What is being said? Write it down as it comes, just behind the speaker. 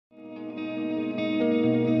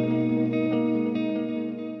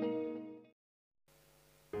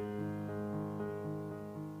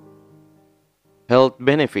Health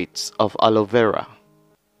benefits of aloe vera.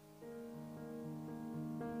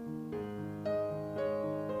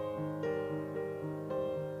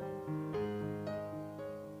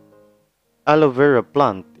 Aloe vera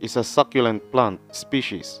plant is a succulent plant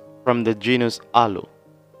species from the genus Aloe.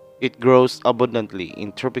 It grows abundantly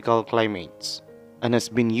in tropical climates and has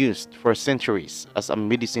been used for centuries as a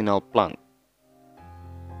medicinal plant.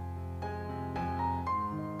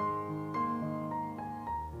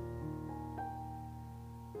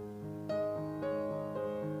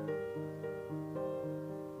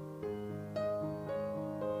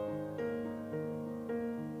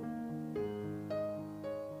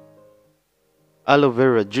 Aloe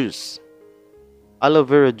vera juice. Aloe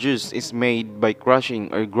vera juice is made by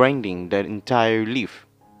crushing or grinding the entire leaf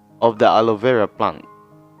of the aloe vera plant.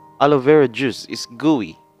 Aloe vera juice is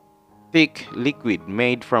gooey, thick liquid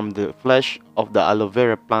made from the flesh of the aloe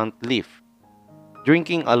vera plant leaf.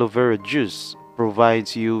 Drinking aloe vera juice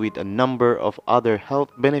provides you with a number of other health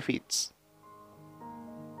benefits.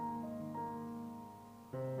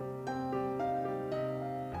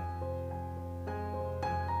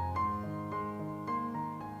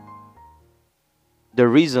 The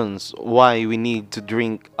reasons why we need to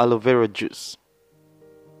drink aloe vera juice.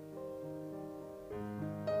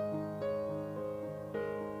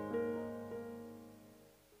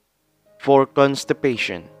 For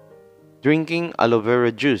constipation, drinking aloe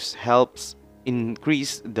vera juice helps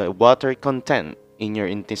increase the water content in your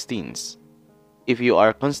intestines. If you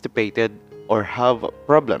are constipated or have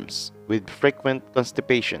problems with frequent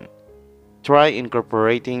constipation, try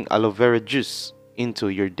incorporating aloe vera juice into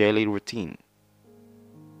your daily routine.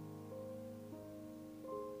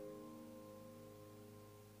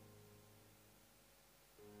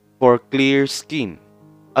 For clear skin,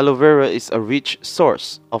 aloe vera is a rich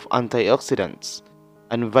source of antioxidants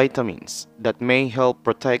and vitamins that may help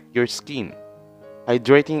protect your skin.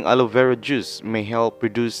 Hydrating aloe vera juice may help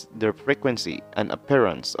reduce the frequency and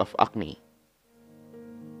appearance of acne.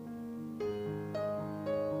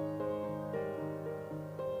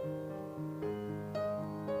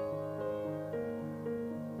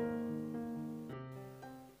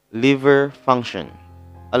 Liver function.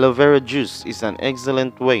 Aloe vera juice is an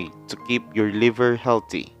excellent way to keep your liver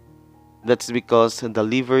healthy. That's because the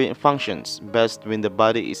liver functions best when the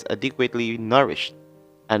body is adequately nourished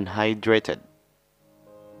and hydrated.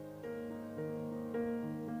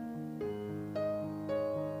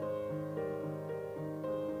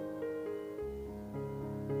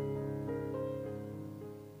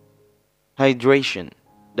 Hydration.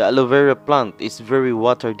 The aloe vera plant is very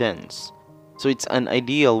water dense, so it's an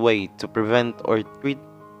ideal way to prevent or treat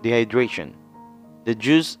dehydration. The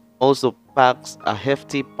juice also packs a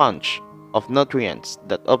hefty punch of nutrients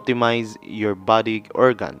that optimize your body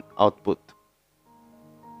organ output.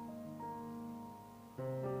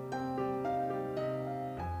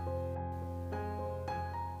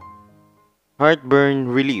 Heartburn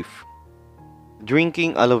relief.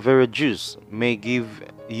 Drinking aloe vera juice may give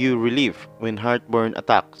you relief when heartburn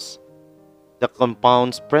attacks. The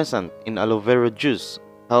compounds present in aloe vera juice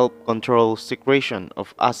help control secretion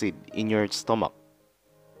of acid in your stomach.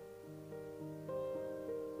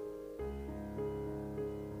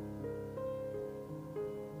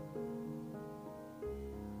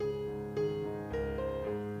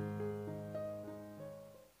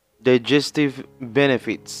 Digestive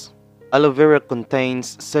benefits. Aloe vera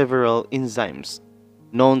contains several enzymes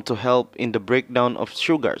known to help in the breakdown of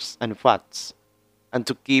sugars and fats and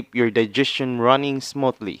to keep your digestion running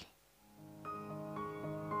smoothly.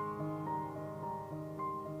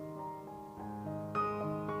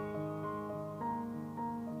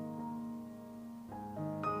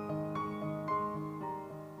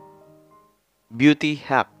 Beauty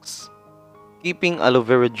hacks. Keeping aloe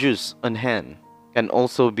vera juice on hand can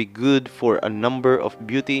also be good for a number of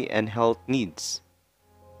beauty and health needs.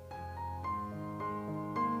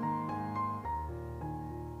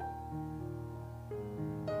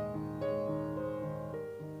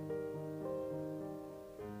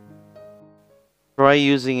 Try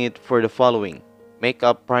using it for the following: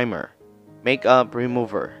 makeup primer, makeup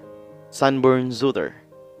remover, sunburn soother,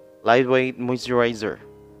 lightweight moisturizer,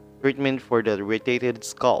 treatment for the irritated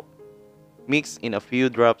scalp. Mix in a few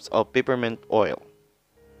drops of peppermint oil.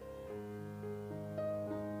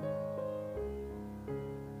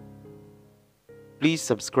 Please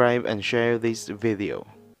subscribe and share this video.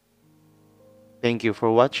 Thank you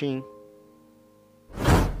for watching.